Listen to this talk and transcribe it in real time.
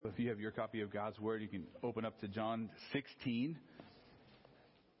you have your copy of God's Word, you can open up to John 16.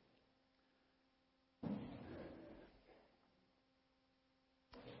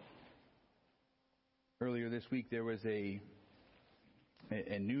 Earlier this week, there was a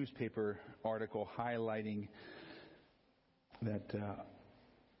newspaper article highlighting that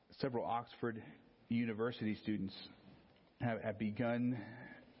several Oxford University students have begun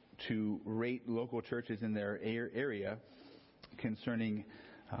to rate local churches in their area concerning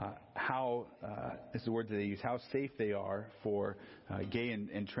how, is the word that they use, how safe they are for gay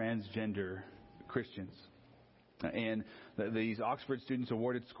and transgender Christians. And these Oxford students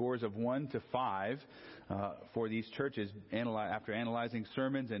awarded scores of 1 to 5 for these churches after analyzing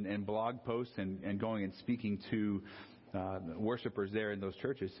sermons and blog posts and going and speaking to worshipers there in those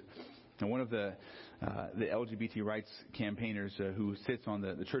churches. And one of the LGBT rights campaigners who sits on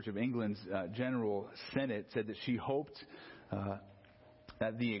the Church of England's General Senate said that she hoped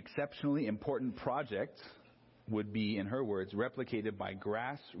that the exceptionally important project would be, in her words, replicated by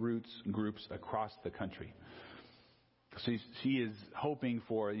grassroots groups across the country. So she is hoping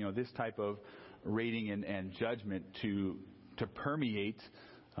for, this type of rating and judgment to permeate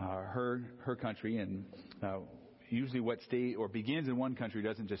her country, and usually what begins in one country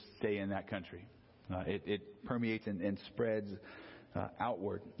doesn't just stay in that country. It permeates and spreads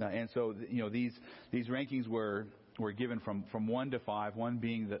outward. And so these rankings were given from 1 to 5, 1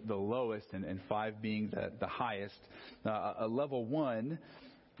 being the lowest and 5 being the highest. A level 1,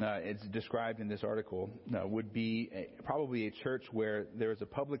 it's described in this article, would be probably a church where there is a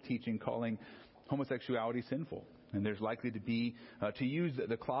public teaching calling homosexuality sinful. And there's likely to be, to use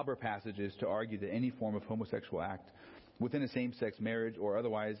the clobber passages to argue that any form of homosexual act within a same-sex marriage or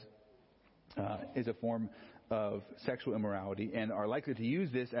otherwise is a form of sexual immorality, and are likely to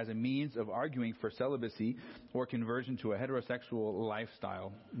use this as a means of arguing for celibacy or conversion to a heterosexual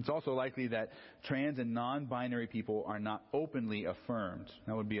lifestyle. It's also likely that trans and non-binary people are not openly affirmed.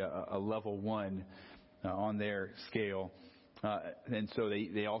 That would be a level 1 on their scale. And so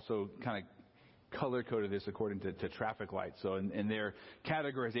they also kind of color-coded this according to traffic lights. So in their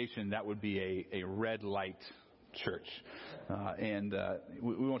categorization, that would be a red light church. And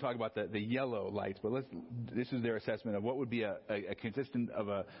we won't talk about the yellow lights, but this is their assessment of what would be a consistent of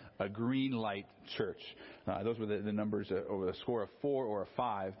a green light church. Those were the numbers over a score of 4 or a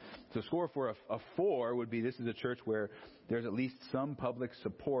 5. So a score for a 4 would be, this is a church where there's at least some public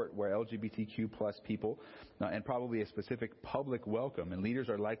support where LGBTQ plus people and probably a specific public welcome, and leaders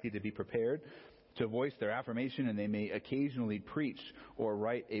are likely to be prepared to voice their affirmation, and they may occasionally preach or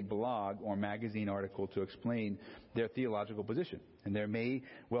write a blog or magazine article to explain their theological position. And there may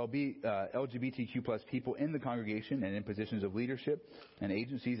well be LGBTQ plus people in the congregation and in positions of leadership, and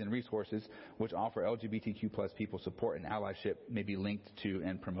agencies and resources which offer LGBTQ plus people support and allyship may be linked to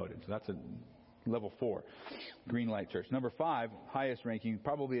and promoted. So that's a level 4, green light church. Number 5, highest ranking,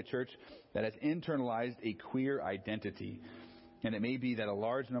 probably a church that has internalized a queer identity. And it may be that a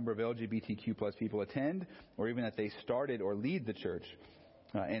large number of LGBTQ plus people attend, or even that they started or lead the church.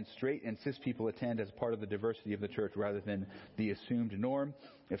 And straight and cis people attend as part of the diversity of the church rather than the assumed norm.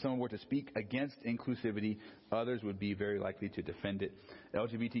 If someone were to speak against inclusivity, others would be very likely to defend it.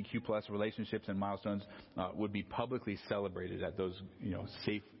 LGBTQ plus relationships and milestones would be publicly celebrated at those,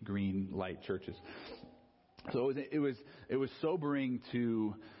 safe green light churches. So it was sobering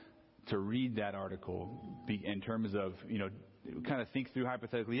to read that article in terms of, kind of think through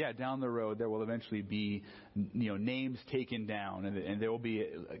hypothetically, down the road there will eventually be, names taken down, and there will be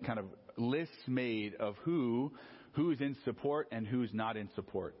kind of lists made of who is in support and who's not in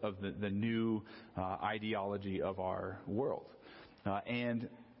support of the new ideology of our world. And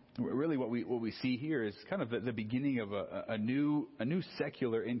really what we see here is kind of the beginning of a new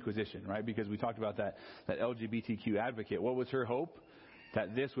secular inquisition, right? Because we talked about that LGBTQ advocate. What was her hope?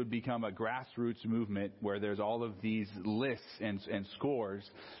 That this would become a grassroots movement where there's all of these lists and scores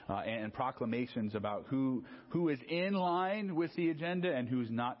and proclamations about who is in line with the agenda and who's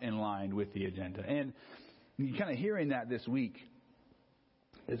not in line with the agenda. And you're kind of hearing that this week.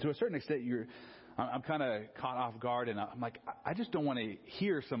 To a certain extent, I'm kind of caught off guard, and I'm like, I just don't want to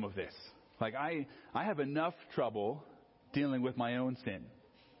hear some of this. Like, I have enough trouble dealing with my own sin,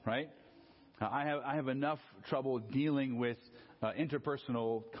 right? I have enough trouble dealing with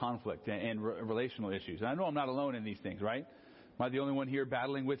interpersonal conflict and relational issues. And I know I'm not alone in these things, right? Am I the only one here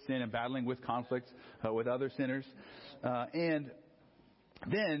battling with sin and battling with conflict with other sinners? And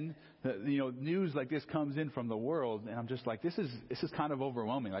then news like this comes in from the world, and I'm just like, this is kind of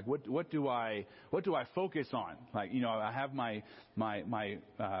overwhelming. Like, what do I focus on? Like, I have my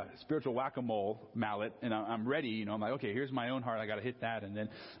spiritual whack-a-mole mallet, and I'm ready. I'm like, okay, here's my own heart. I got to hit that, and then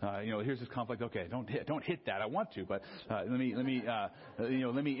here's this conflict. Okay, don't hit that. I want to, but let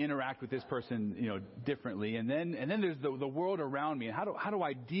me interact with this person differently. And then there's the world around me. And how do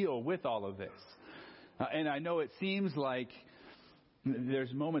I deal with all of this? And I know it seems like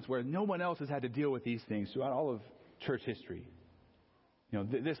there's moments where no one else has had to deal with these things throughout all of church history.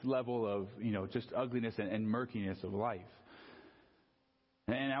 This level of, just ugliness and murkiness of life.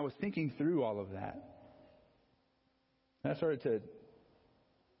 And I was thinking through all of that. And I started to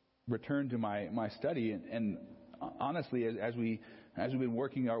return to my study. And honestly, as we've been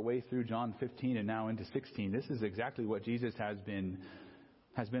working our way through John 15 and now into 16, this is exactly what Jesus has been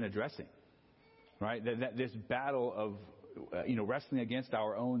addressing. Right? That this battle of wrestling against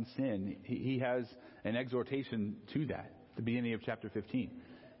our own sin, he has an exhortation to that at the beginning of chapter 15.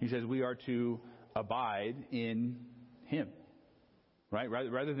 He says we are to abide in Him, right?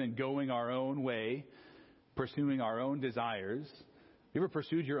 Rather than going our own way, pursuing our own desires. You ever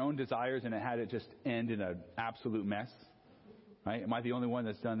pursued your own desires and had it just end in an absolute mess? Right? Am I the only one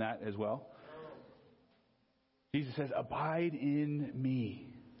that's done that as well? Jesus says, abide in me.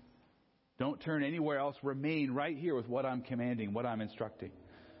 Don't turn anywhere else. Remain right here with what I'm commanding, what I'm instructing.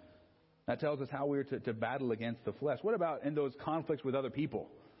 That tells us how we're to battle against the flesh. What about in those conflicts with other people?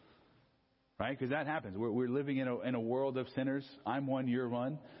 Right? Because that happens. We're living in a world of sinners. I'm one, you're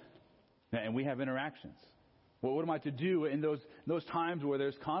one. And we have interactions. Well, what am I to do in those times where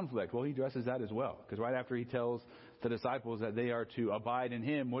there's conflict? Well, he addresses that as well. Because right after he tells the disciples that they are to abide in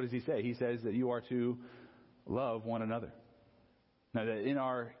Him, what does he say? He says that you are to love one another. Now, that in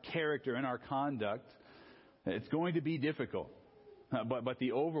our character, in our conduct, it's going to be difficult. But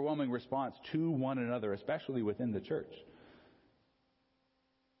the overwhelming response to one another, especially within the church,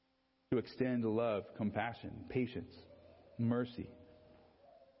 to extend love, compassion, patience, mercy.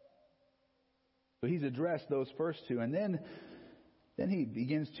 So he's addressed those first two, and then he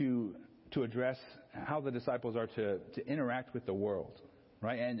begins to address how the disciples are to interact with the world.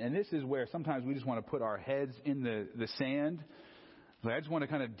 Right? And this is where sometimes we just want to put our heads in the sand. I just want to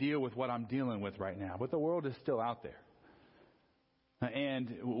kind of deal with what I'm dealing with right now. But the world is still out there.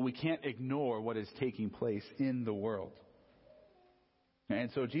 And we can't ignore what is taking place in the world. And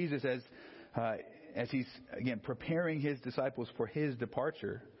so Jesus, as he's, again, preparing His disciples for His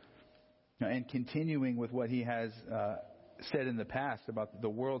departure and continuing with what He has said in the past about the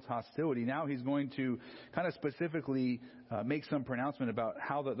world's hostility, now He's going to kind of specifically make some pronouncement about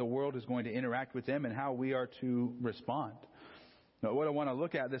how the world is going to interact with them and how we are to respond. Now, what I want to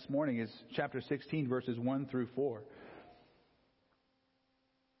look at this morning is chapter 16, verses 1 through 4.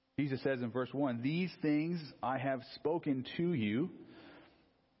 Jesus says in verse 1, "These things I have spoken to you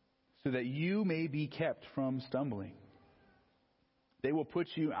so that you may be kept from stumbling. They will put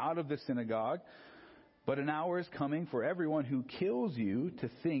you out of the synagogue, but an hour is coming for everyone who kills you to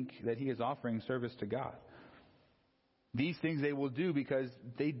think that he is offering service to God. These things they will do because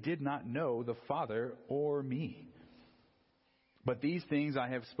they did not know the Father or me. But these things I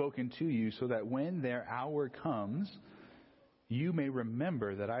have spoken to you so that when their hour comes, you may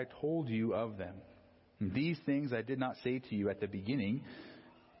remember that I told you of them. And these things I did not say to you at the beginning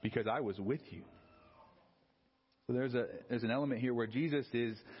because I was with you." So there's an element here where Jesus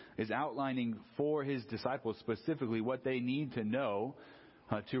is outlining for His disciples specifically what they need to know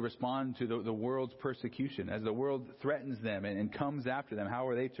to respond to the world's persecution. As the world threatens them and comes after them, how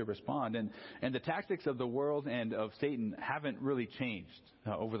are they to respond? And the tactics of the world and of Satan haven't really changed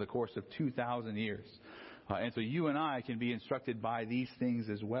over the course of 2,000 years. And so you and I can be instructed by these things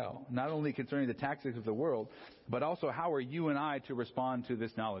as well. Not only concerning the tactics of the world, but also how are you and I to respond to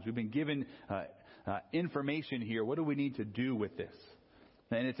this knowledge? We've been given information here. What do we need to do with this?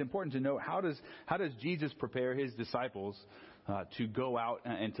 And it's important to note, how does Jesus prepare His disciples to go out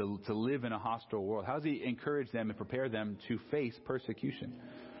and to live in a hostile world? How does He encourage them and prepare them to face persecution?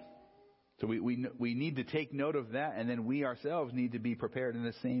 So we need to take note of that, and then we ourselves need to be prepared in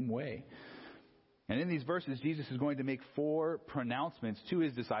the same way. And in these verses, Jesus is going to make 4 pronouncements to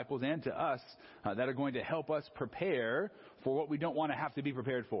His disciples and to us that are going to help us prepare for what we don't want to have to be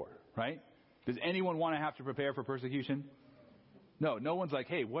prepared for, right? Does anyone want to have to prepare for persecution? No one's like,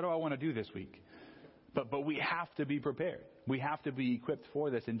 hey, what do I want to do this week? But we have to be prepared. We have to be equipped for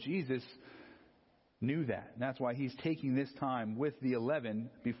this. And Jesus knew that. And that's why He's taking this time with the 11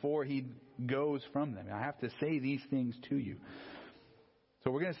 before He goes from them. I have to say these things to you. So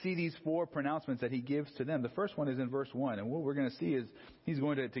we're going to see these 4 pronouncements that he gives to them. The first one is in verse 1. And what we're going to see is he's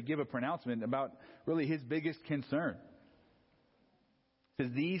going to give a pronouncement about really his biggest concern. It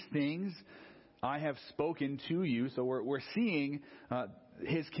says, these things I have spoken to you. So we're seeing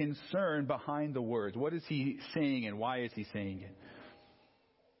his concern behind the words. What is he saying and why is he saying it?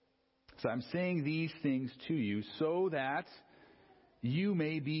 So I'm saying these things to you so that you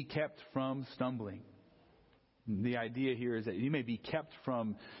may be kept from stumbling. The idea here is that you may be kept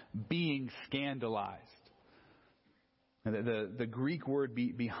from being scandalized. And the Greek word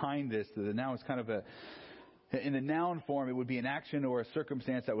behind this, the noun is kind of in the noun form, it would be an action or a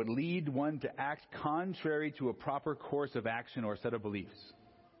circumstance that would lead one to act contrary to a proper course of action or set of beliefs.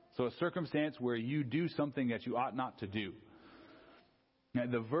 So a circumstance where you do something that you ought not to do. Now,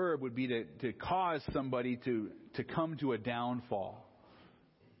 the verb would be to cause somebody to come to a downfall.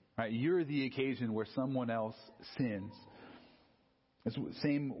 Right? You're the occasion where someone else sins. This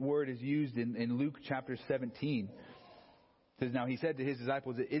same word is used in Luke chapter 17. It says, now he said to his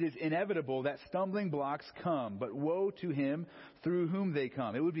disciples, it is inevitable that stumbling blocks come, but woe to him through whom they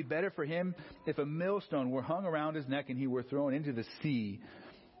come. It would be better for him if a millstone were hung around his neck and he were thrown into the sea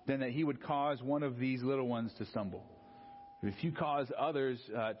than that he would cause one of these little ones to stumble. If you cause others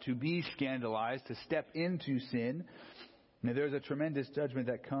to be scandalized, to step into sin, now, there's a tremendous judgment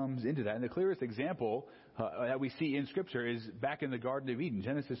that comes into that. And the clearest example that we see in Scripture is back in the Garden of Eden,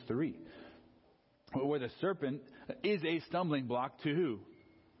 Genesis 3, where the serpent is a stumbling block to who?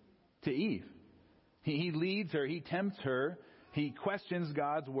 To Eve. He leads her, he tempts her, he questions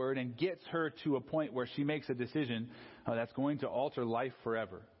God's word and gets her to a point where she makes a decision that's going to alter life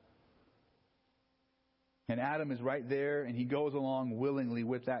forever. And Adam is right there, and he goes along willingly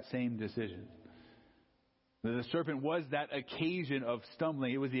with that same decision. The serpent was that occasion of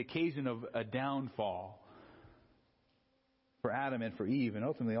stumbling. It was the occasion of a downfall for Adam and for Eve and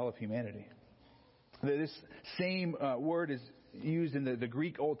ultimately all of humanity. This same word is used in the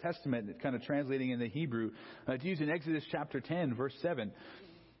Greek Old Testament, kind of translating in the Hebrew. It's used in Exodus chapter 10, verse 7.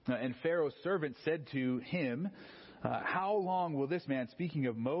 And Pharaoh's servant said to him, how long will this man, speaking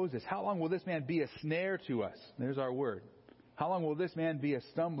of Moses, how long will this man be a snare to us? There's our word. How long will this man be a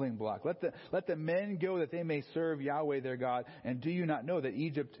stumbling block? Let the men go that they may serve Yahweh their God. And do you not know that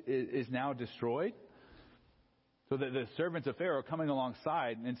Egypt is now destroyed? So the servants of Pharaoh coming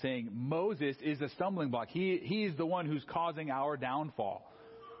alongside and saying, Moses is a stumbling block. He is the one who's causing our downfall.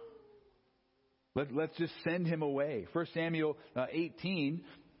 Let's just send him away. 1 Samuel 18,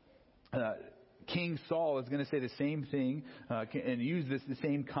 King Saul is going to say the same thing and use the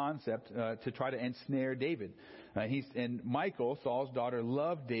same concept to try to ensnare David. And Michal, Saul's daughter,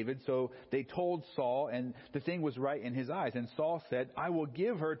 loved David, so they told Saul, and the thing was right in his eyes. And Saul said, I will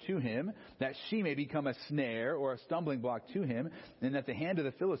give her to him, that she may become a snare or a stumbling block to him, and that the hand of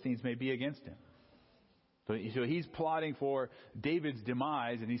the Philistines may be against him. So he's plotting for David's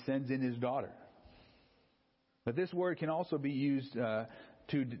demise, and he sends in his daughter. But this word can also be used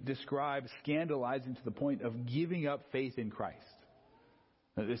to describe scandalizing to the point of giving up faith in Christ.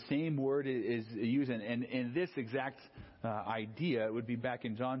 The same word is used in this exact idea. It would be back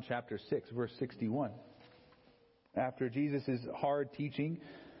in John chapter 6, verse 61. After Jesus' hard teaching,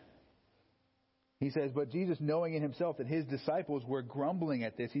 he says, but Jesus, knowing in himself that his disciples were grumbling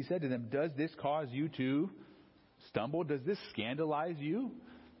at this, he said to them, does this cause you to stumble? Does this scandalize you?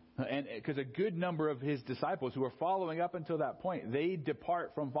 And because a good number of his disciples who were following up until that point, they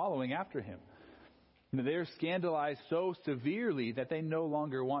depart from following after him. They're scandalized so severely that they no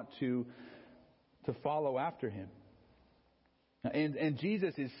longer want to follow after him. And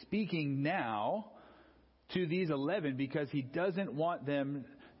Jesus is speaking now to these 11 because he doesn't want them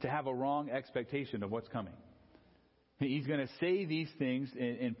to have a wrong expectation of what's coming. He's going to say these things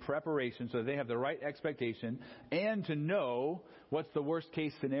in preparation so that they have the right expectation and to know what's the worst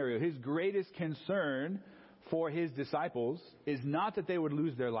case scenario. His greatest concern for his disciples is not that they would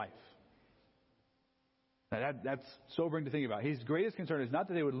lose their life. Now that's sobering to think about. His greatest concern is not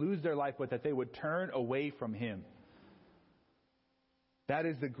that they would lose their life, but that they would turn away from him. That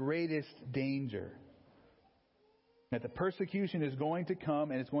is the greatest danger. That the persecution is going to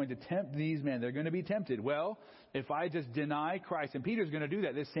come and it's going to tempt these men. They're going to be tempted. Well, if I just deny Christ, and Peter's going to do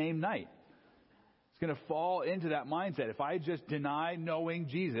that this same night. He's going to fall into that mindset. If I just deny knowing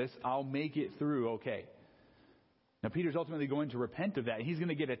Jesus, I'll make it through okay. Now, Peter's ultimately going to repent of that. He's going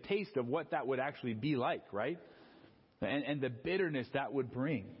to get a taste of what that would actually be like, right? And the bitterness that would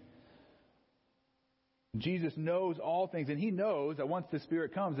bring. Jesus knows all things, and he knows that once the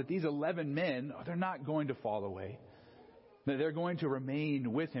Spirit comes, that these 11 men, they're not going to fall away. They're going to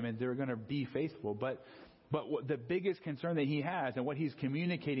remain with him, and they're going to be faithful. But But the biggest concern that he has and what he's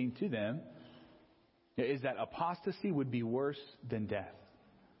communicating to them is that apostasy would be worse than death.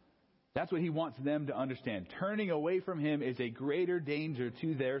 That's what he wants them to understand. Turning away from him is a greater danger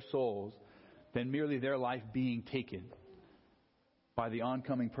to their souls than merely their life being taken by the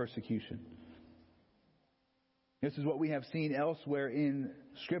oncoming persecution. This is what we have seen elsewhere in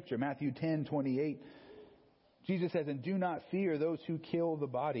Scripture. Matthew 10:28. Jesus says, "And do not fear those who kill the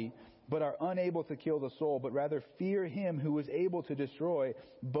body, but are unable to kill the soul, but rather fear him who is able to destroy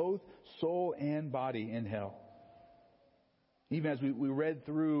both soul and body in hell." Even as we read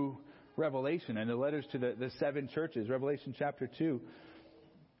through Revelation and the letters to the 7 churches, Revelation chapter 2,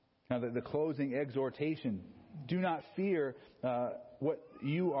 now the closing exhortation, "Do not fear what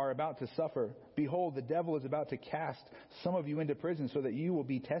you are about to suffer. Behold, the devil is about to cast some of you into prison so that you will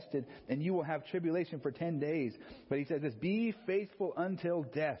be tested, and you will have tribulation for 10 days. But he says this, 'Be faithful until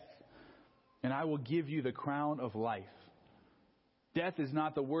death, and I will give you the crown of life.'" Death is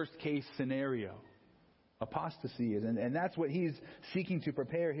not the worst case scenario. Apostasy is. And that's what he's seeking to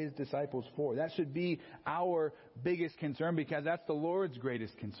prepare his disciples for. That should be our biggest concern, because that's the Lord's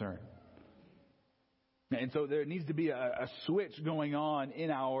greatest concern. And so there needs to be a switch going on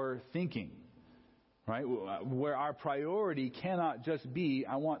in our thinking, right? Where our priority cannot just be,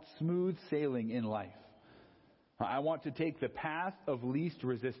 I want smooth sailing in life. I want to take the path of least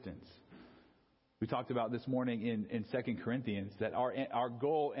resistance. We talked about this morning in 2 Corinthians that our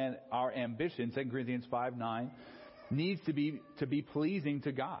goal and our ambition, 2 Corinthians 5:9, needs to be pleasing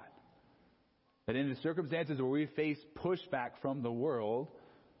to God. That in the circumstances where we face pushback from the world,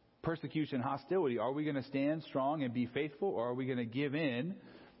 persecution, hostility, are we going to stand strong and be faithful, or are we going to give in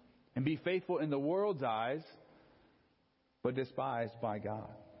and be faithful in the world's eyes, but despised by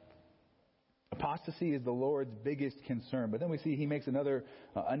God? Apostasy is the Lord's biggest concern. But then we see he makes another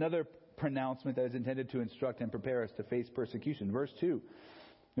pronouncement that is intended to instruct and prepare us to face persecution. Verse 2,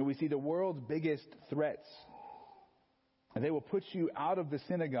 we see the world's biggest threats. And they will put you out of the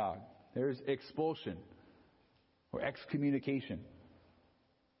synagogue. There's expulsion or excommunication.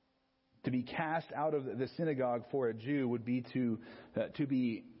 To be cast out of the synagogue for a Jew would be to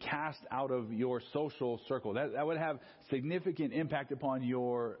be cast out of your social circle. That would have significant impact upon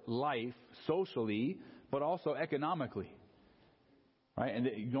your life socially, but also economically. Right?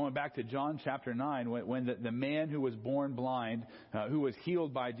 And going back to John chapter 9, when the man who was born blind, who was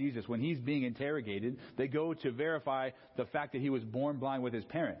healed by Jesus, when he's being interrogated, they go to verify the fact that he was born blind with his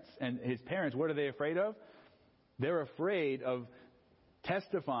parents. And his parents, what are they afraid of? They're afraid of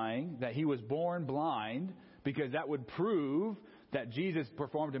testifying that he was born blind, because that would prove that Jesus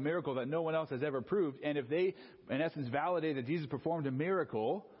performed a miracle that no one else has ever proved. And if they, in essence, validate that Jesus performed a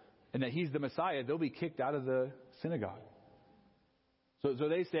miracle and that he's the Messiah, they'll be kicked out of the synagogue. So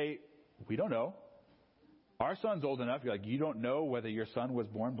they say, "We don't know. Our son's old enough." You're like, "You don't know whether your son was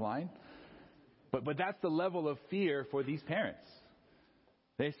born blind?" But that's the level of fear for these parents.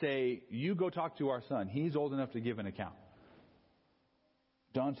 They say, "You go talk to our son. He's old enough to give an account."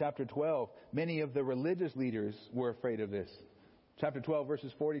 John chapter 12, many of the religious leaders were afraid of this. Chapter 12,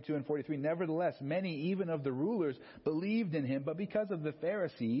 verses 42 and 43, "Nevertheless, many even of the rulers believed in him, but because of the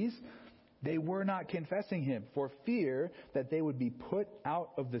Pharisees, they were not confessing him for fear that they would be put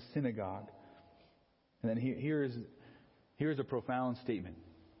out of the synagogue." And then here's a profound statement.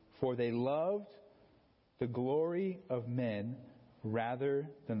 "For they loved the glory of men rather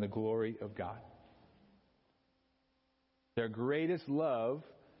than the glory of God." Their greatest love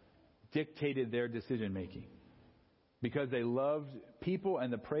dictated their decision making. Because they loved people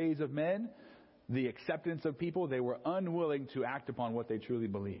and the praise of men, the acceptance of people, they were unwilling to act upon what they truly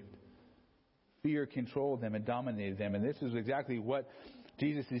believed. Fear controlled them and dominated them. And this is exactly what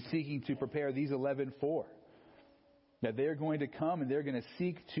Jesus is seeking to prepare these 11 for. That they're going to come and they're going to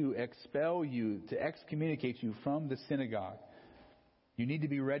seek to expel you, to excommunicate you from the synagogue. You need to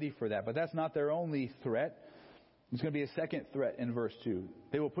be ready for that. But that's not their only threat. There's going to be a second threat in verse 2.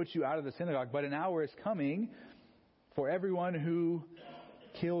 "They will put you out of the synagogue, but an hour is coming for everyone who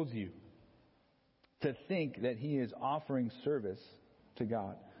kills you to think that he is offering service to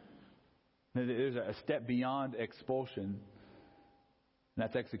God." There's a step beyond expulsion, and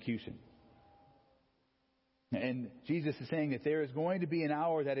that's execution. And Jesus is saying that there is going to be an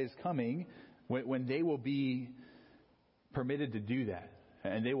hour that is coming when they will be permitted to do that.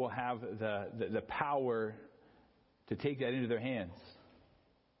 And they will have the power to take that into their hands.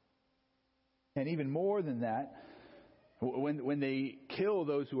 And even more than that, when they kill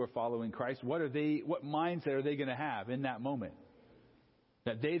those who are following Christ, what mindset are they going to have in that moment?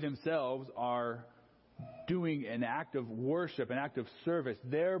 That they themselves are doing an act of worship, an act of service.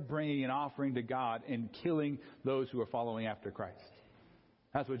 They're bringing an offering to God and killing those who are following after Christ.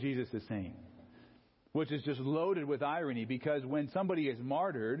 That's what Jesus is saying. Which is just loaded with irony, because when somebody is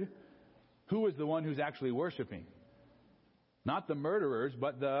martyred, who is the one who's actually worshiping? Not the murderers,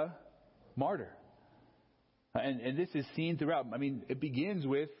 but the martyr. And this is seen throughout. I mean, it begins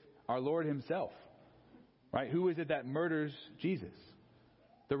with our Lord himself. Right? Who is it that murders Jesus?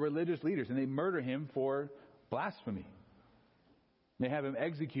 The religious leaders. And they murder him for blasphemy. They have him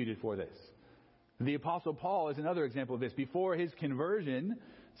executed for this. The Apostle Paul is another example of this. Before his conversion,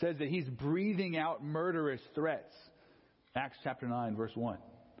 says that he's breathing out murderous threats. Acts chapter 9, verse 1.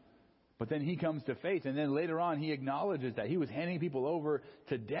 But then he comes to faith, and then later on he acknowledges that he was handing people over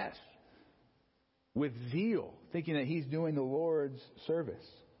to death with zeal, thinking that he's doing the Lord's service.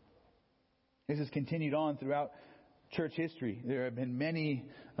 This has continued on throughout church history. There have been many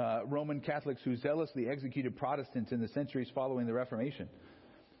Roman Catholics who zealously executed Protestants in the centuries following the Reformation.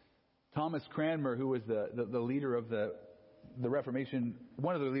 Thomas Cranmer, who was the leader of the Reformation,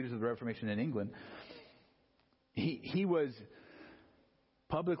 one of the leaders of the Reformation in England, he was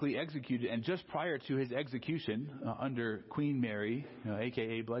publicly executed, and just prior to his execution under Queen Mary,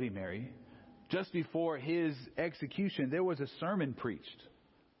 a.k.a. Bloody Mary, just before his execution, there was a sermon preached.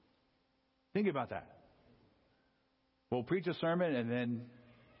 Think about that. We'll preach a sermon and then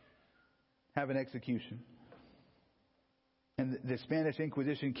have an execution. And the Spanish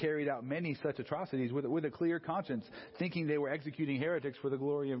Inquisition carried out many such atrocities with a clear conscience, thinking they were executing heretics for the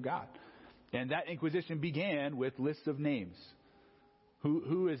glory of God. And that Inquisition began with lists of names.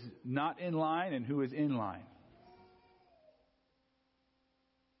 Who is not in line and who is in line.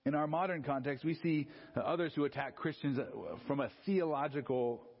 In our modern context, we see others who attack Christians from a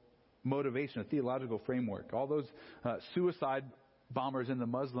theological motivation, a theological framework. All those suicide bombers in the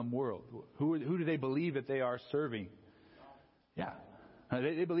Muslim world. Who do they believe that they are serving? Yeah.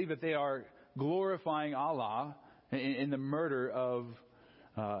 They believe that they are glorifying Allah in the murder of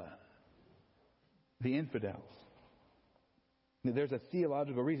the infidels. There's a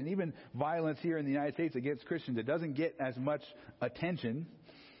theological reason. Even violence here in the United States against Christians, it doesn't get as much attention.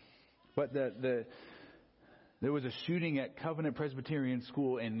 But there was a shooting at Covenant Presbyterian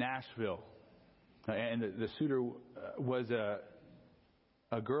School in Nashville. And the shooter was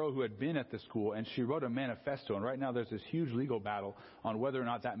a girl who had been at the school, and she wrote a manifesto. And right now there's this huge legal battle on whether or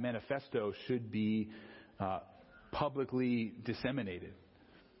not that manifesto should be publicly disseminated.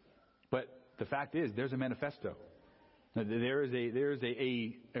 But the fact is, there's a manifesto. There is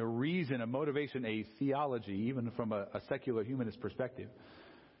a reason, a motivation, a theology, even from a secular humanist perspective,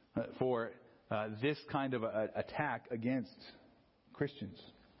 for this kind of attack against Christians.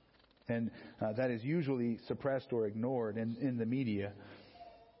 And that is usually suppressed or ignored in the media.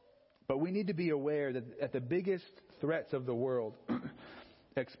 But we need to be aware that at the biggest threats of the world,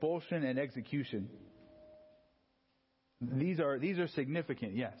 expulsion and execution, these are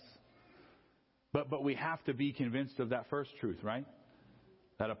significant, yes. But we have to be convinced of that first truth, right?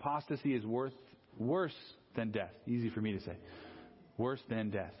 That apostasy is worse than death. Easy for me to say. Worse than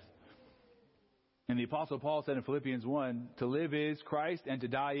death. And the Apostle Paul said in Philippians 1, to live is Christ and to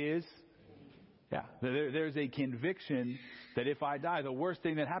die is... Yeah, there's a conviction that if I die, the worst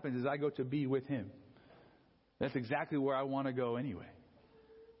thing that happens is I go to be with Him. That's exactly where I want to go anyway.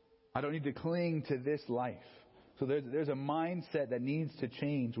 I don't need to cling to this life. So there's a mindset that needs to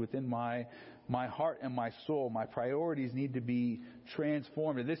change within my heart and my soul. My priorities need to be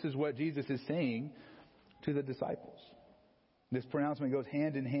transformed. And this is what Jesus is saying to the disciples. This pronouncement goes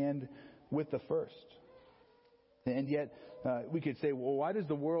hand in hand with the first. And yet, we could say, well, why does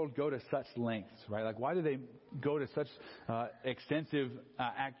the world go to such lengths, right? Like, why do they go to such extensive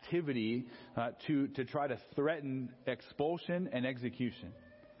activity to try to threaten expulsion and execution?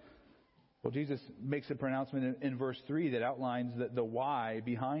 Well, Jesus makes a pronouncement in verse 3 that outlines the why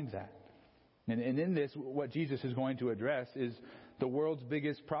behind that. And in this, what Jesus is going to address is the world's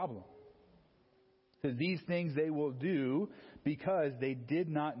biggest problem. That these things they will do because they did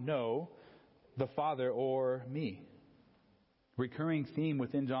not know the Father or me. Recurring theme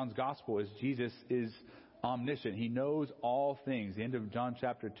within John's Gospel is Jesus is omniscient. He knows all things. The end of John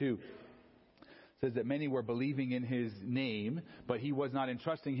chapter 2 says that many were believing in His name, but He was not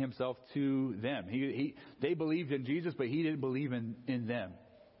entrusting Himself to them. They believed in Jesus, but He didn't believe in them.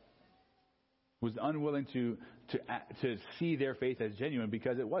 Was unwilling to see their faith as genuine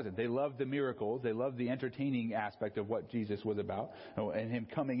because it wasn't. They loved the miracles. They loved the entertaining aspect of what Jesus was about and Him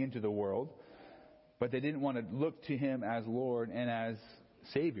coming into the world. But they didn't want to look to Him as Lord and as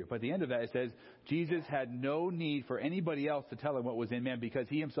Savior. But at the end of that, it says, Jesus had no need for anybody else to tell Him what was in man because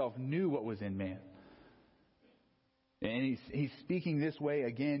He Himself knew what was in man. And he's speaking this way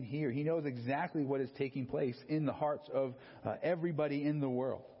again here. He knows exactly what is taking place in the hearts of everybody in the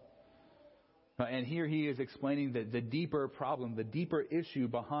world. And here he is explaining the deeper problem, the deeper issue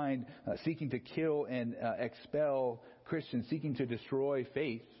behind seeking to kill and expel Christians, seeking to destroy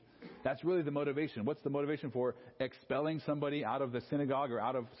faith. That's really the motivation. What's the motivation for expelling somebody out of the synagogue or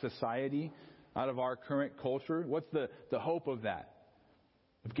out of society, out of our current culture? What's the hope of that?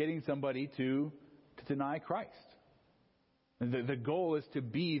 Of getting somebody to deny Christ. The goal is to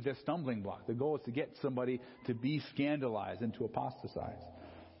be the stumbling block. The goal is to get somebody to be scandalized and to apostatize.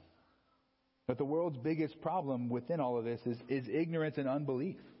 But the world's biggest problem within all of this is ignorance and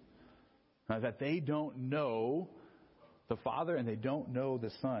unbelief. That they don't know the Father and they don't know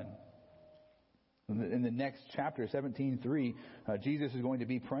the Son. In the next chapter, 17:3, Jesus is going to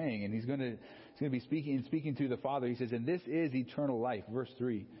be praying and he's going to be speaking to the Father. He says, "And this is eternal life," verse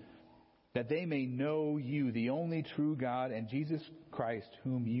 3, "that they may know you, the only true God, and Jesus Christ,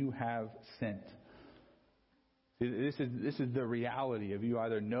 whom you have sent." This is the reality of you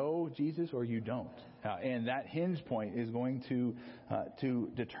either know Jesus or you don't. And that hinge point is going to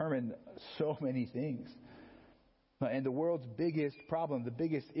determine so many things. And the world's biggest problem, the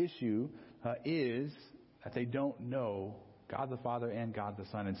biggest issue, is that they don't know God the Father and God the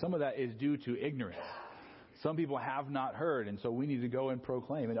Son. And some of that is due to ignorance. Some people have not heard, and so we need to go and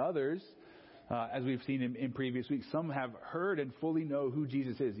proclaim. And others, as we've seen in previous weeks, some have heard and fully know who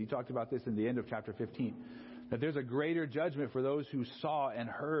Jesus is. He talked about this in the end of chapter 15. That there's a greater judgment for those who saw and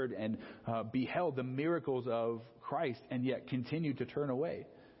heard and beheld the miracles of Christ and yet continue to turn away.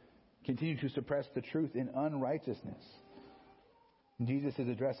 Continue to suppress the truth in unrighteousness. And Jesus is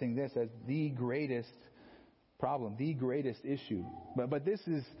addressing this as the greatest problem, the greatest issue. But this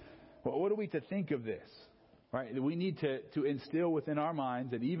is, what are we to think of this? Right? We need to instill within our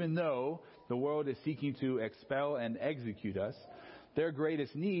minds that even though the world is seeking to expel and execute us, their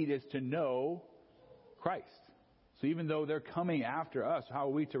greatest need is to know Christ. So even though they're coming after us, how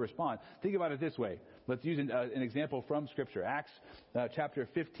are we to respond? Think about it this way. Let's use an example from Scripture. Acts chapter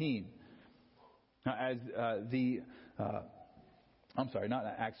 15. I'm sorry, not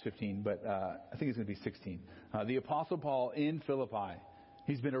Acts 15, but I think it's going to be 16. The Apostle Paul in Philippi.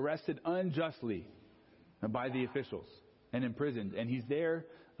 He's been arrested unjustly by the officials and imprisoned. And he's there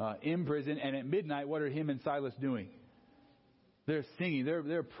in prison. And at midnight, what are him and Silas doing? They're singing.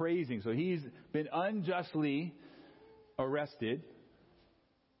 They're praising. So he's been unjustly arrested,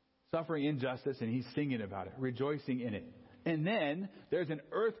 suffering injustice, and he's singing about it, rejoicing in it. And then there's an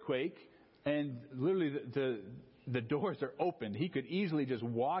earthquake, and literally the doors are opened. He could easily just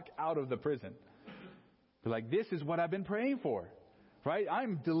walk out of the prison. Be like, this is what I've been praying for, right?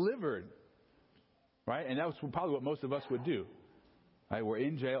 I'm delivered, right? And that was probably what most of us would do. Right? We're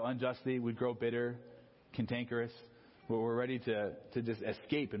in jail unjustly. We'd grow bitter, cantankerous. We're ready to just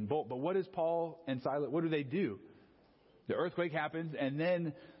escape and bolt. But what does Paul and Silas, what do? The earthquake happens, and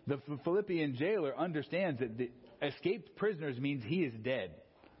then the Philippian jailer understands that the escaped prisoners means he is dead.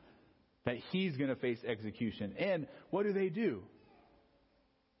 That he's going to face execution. And what do?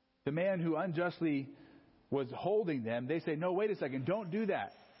 The man who unjustly was holding them, they say, no, wait a second, don't do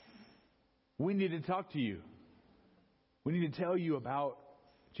that. We need to talk to you. We need to tell you about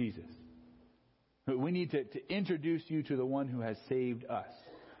Jesus. We need to introduce you to the one who has saved us.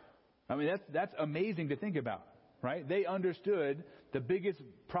 I mean, that's amazing to think about, right? They understood the biggest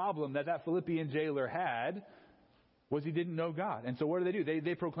problem that Philippian jailer had was he didn't know God. And so what do?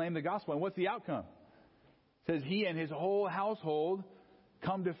 They proclaim the gospel. And what's the outcome? It says he and his whole household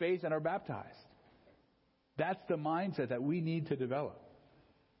come to faith and are baptized. That's the mindset that we need to develop.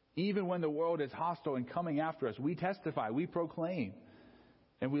 Even when the world is hostile and coming after us, we testify, we proclaim.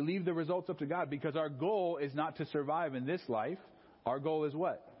 And we leave the results up to God, because our goal is not to survive in this life. Our goal is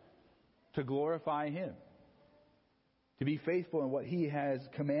what? To glorify Him. To be faithful in what He has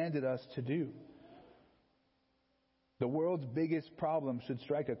commanded us to do. The world's biggest problem should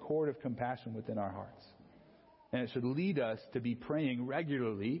strike a chord of compassion within our hearts. And it should lead us to be praying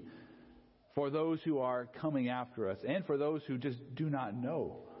regularly for those who are coming after us and for those who just do not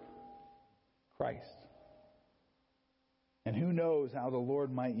know Christ. And who knows how the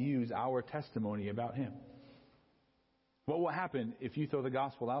Lord might use our testimony about Him. What will happen if you throw the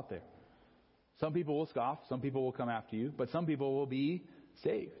gospel out there? Some people will scoff, some people will come after you, but some people will be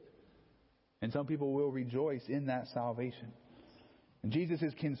saved. And some people will rejoice in that salvation. And Jesus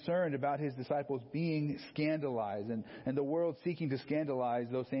is concerned about His disciples being scandalized and the world seeking to scandalize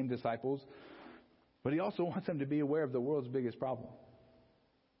those same disciples. But He also wants them to be aware of the world's biggest problem.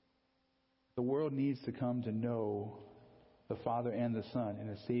 The world needs to come to know the Father and the Son in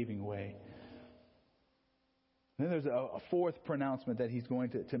a saving way. And then there's a fourth pronouncement that he's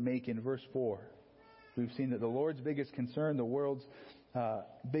going to make in verse 4. We've seen that the Lord's biggest concern, the world's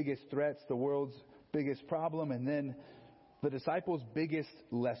biggest threats, the world's biggest problem, and then the disciples' biggest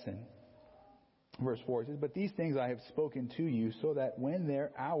lesson. Verse 4 says, "But these things I have spoken to you, so that when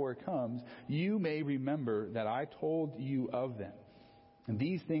their hour comes, you may remember that I told you of them. And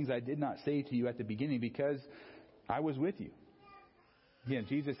these things I did not say to you at the beginning, because I was with you." Again,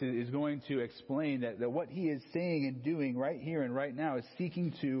 Jesus is going to explain that what he is saying and doing right here and right now is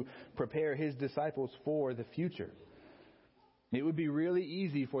seeking to prepare his disciples for the future. It would be really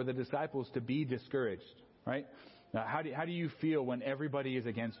easy for the disciples to be discouraged, right? Now, how do you feel when everybody is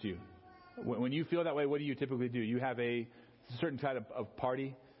against you? When you feel that way, what do you typically do? You have a certain type of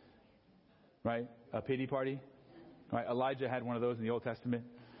party, right? A pity party, right? Elijah had one of those in the Old Testament,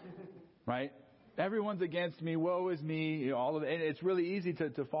 right? Everyone's against me. Woe is me. All of it. And it's really easy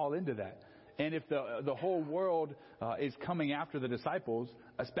to fall into that. And if the whole world is coming after the disciples,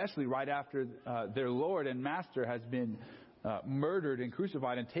 especially right after their Lord and Master has been murdered and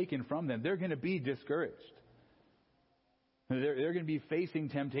crucified and taken from them, they're going to be discouraged. They're going to be facing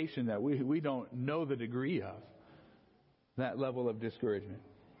temptation that we don't know the degree of, that level of discouragement.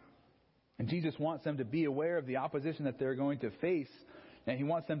 And Jesus wants them to be aware of the opposition that they're going to face, and he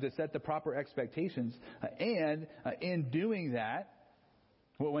wants them to set the proper expectations. And in doing that,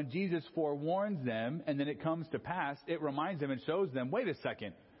 well, when Jesus forewarns them and then it comes to pass, it reminds them and shows them, wait a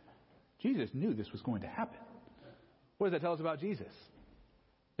second, Jesus knew this was going to happen. What does that tell us about Jesus?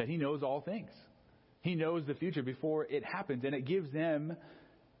 That he knows all things. He knows the future before it happens, and it gives them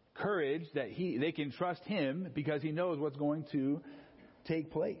courage that they can trust him because he knows what's going to take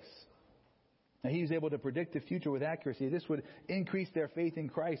place. Now, he's able to predict the future with accuracy. This would increase their faith in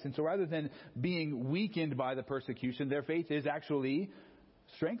Christ. And so rather than being weakened by the persecution, their faith is actually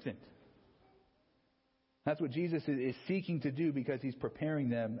strengthened. That's what Jesus is seeking to do because he's preparing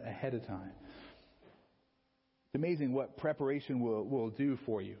them ahead of time. It's amazing what preparation will do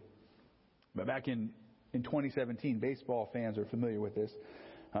for you. But back in 2017, baseball fans are familiar with this.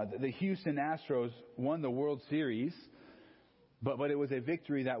 The Houston Astros won the World Series, but it was a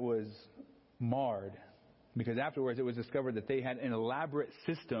victory that was marred, because afterwards it was discovered that they had an elaborate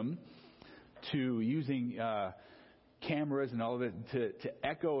system to using cameras and all of it to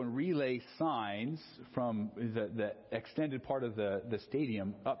echo and relay signs from the extended part of the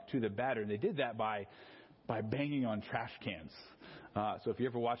stadium up to the batter. And they did that by banging on trash cans. So if you're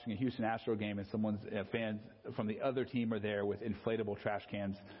ever watching a Houston Astro game and someone's fans from the other team are there with inflatable trash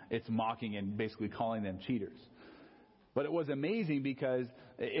cans, it's mocking and basically calling them cheaters. But it was amazing because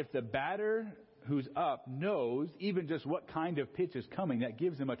if the batter who's up knows even just what kind of pitch is coming, that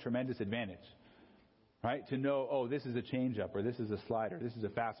gives them a tremendous advantage, right? To know, oh, this is a changeup, or this is a slider, this is a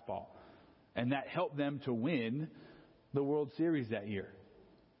fastball. And that helped them to win the World Series that year.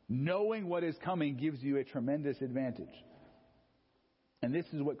 Knowing what is coming gives you a tremendous advantage. And this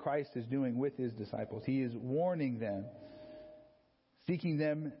is what Christ is doing with his disciples. He is warning them, seeking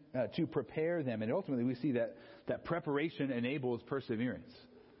them to prepare them. And ultimately we see that preparation enables perseverance.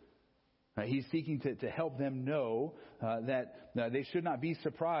 He's seeking to help them know that they should not be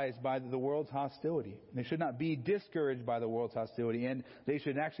surprised by the world's hostility. They should not be discouraged by the world's hostility. And they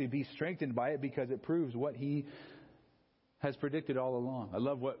should actually be strengthened by it because it proves what he has predicted all along. I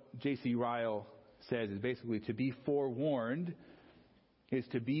love what J.C. Ryle says is basically to be forewarned is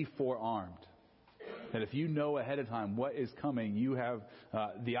to be forearmed. That if you know ahead of time what is coming, you have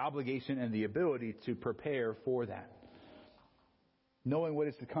the obligation and the ability to prepare for that. Knowing what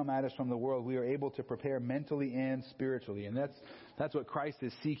is to come at us from the world, we are able to prepare mentally and spiritually. And that's what Christ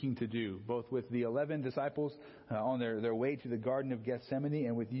is seeking to do, both with the 11 disciples on their way to the Garden of Gethsemane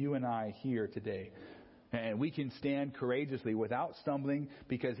and with you and I here today. And we can stand courageously without stumbling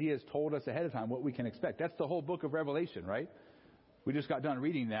because he has told us ahead of time what we can expect. That's the whole book of Revelation, right? We just got done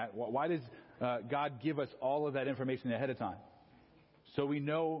reading that. Why does God give us all of that information ahead of time? So we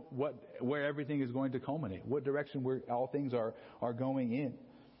know where everything is going to culminate, what direction all things are going in.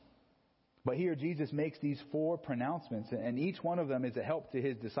 But here Jesus makes these 4 pronouncements, and each one of them is a help to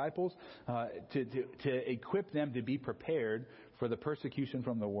his disciples to equip them to be prepared for the persecution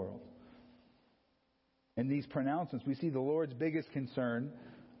from the world. In these pronouncements, we see the Lord's biggest concern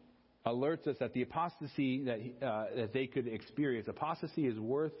alerts us that the apostasy that they could experience, apostasy is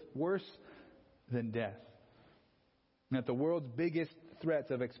worse than death. And that the world's biggest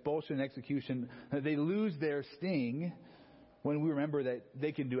threats of expulsion and execution, they lose their sting when we remember that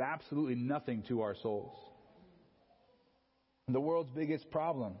they can do absolutely nothing to our souls. And the world's biggest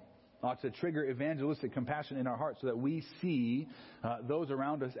problem ought to trigger evangelistic compassion in our hearts so that we see those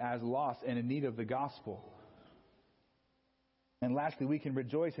around us as lost and in need of the gospel. And lastly, we can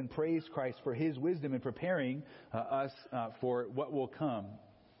rejoice and praise Christ for His wisdom in preparing us for what will come.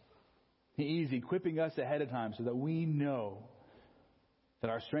 He's equipping us ahead of time so that we know that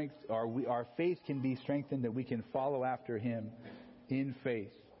our faith can be strengthened, that we can follow after Him in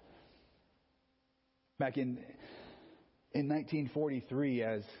faith. Back in 1943,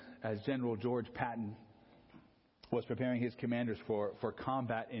 as General George Patton was preparing his commanders for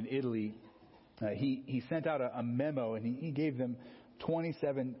combat in Italy, he sent out a memo, and he gave them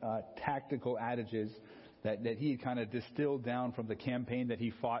 27 tactical adages that he had kind of distilled down from the campaign that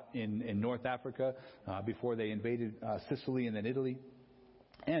he fought in North Africa before they invaded Sicily and then Italy.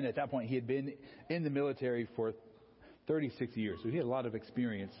 And at that point, he had been in the military for 36 years, so he had a lot of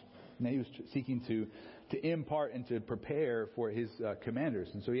experience. And he was seeking to impart and to prepare for his commanders.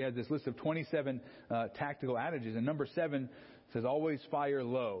 And so he had this list of 27 tactical adages. And number 7 says, always fire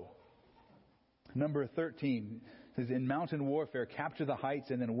low. Number 13 says, in mountain warfare, capture the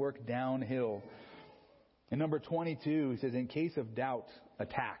heights and then work downhill. And number 22, he says, in case of doubt,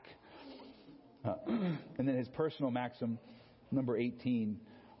 attack. And then his personal maxim, number 18,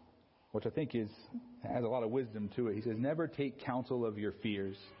 which I think has a lot of wisdom to it. He says, never take counsel of your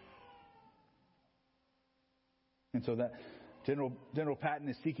fears. And so that General Patton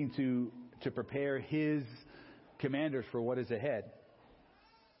is seeking to prepare his commanders for what is ahead.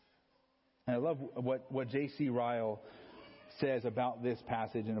 And I love what J.C. Ryle says about this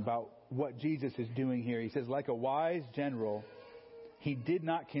passage and about what Jesus is doing here. He says, like a wise general, he did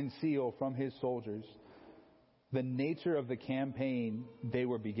not conceal from his soldiers the nature of the campaign they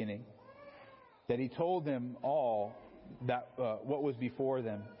were beginning. That he told them all that what was before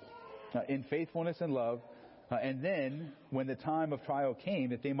them in faithfulness and love. And then, when the time of trial came,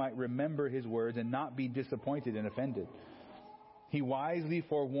 that they might remember his words and not be disappointed and offended. He wisely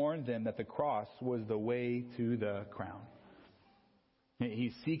forewarned them that the cross was the way to the crown.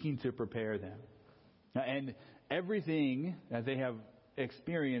 He's seeking to prepare them. And everything that they have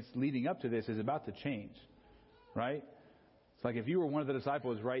experienced leading up to this is about to change. Right? It's like if you were one of the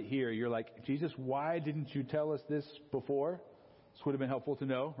disciples right here, you're like, Jesus, why didn't you tell us this before? This would have been helpful to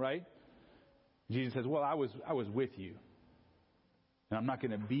know, right? Jesus says, well, I was with you. And I'm not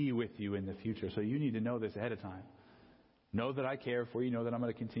going to be with you in the future. So you need to know this ahead of time. Know that I care for you. Know that I'm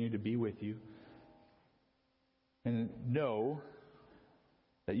going to continue to be with you. And know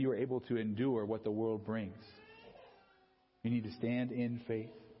that you are able to endure what the world brings. You need to stand in faith.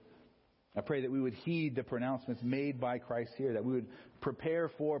 I pray that we would heed the pronouncements made by Christ here, that we would prepare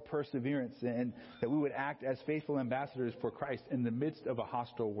for perseverance, and that we would act as faithful ambassadors for Christ in the midst of a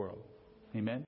hostile world. Amen.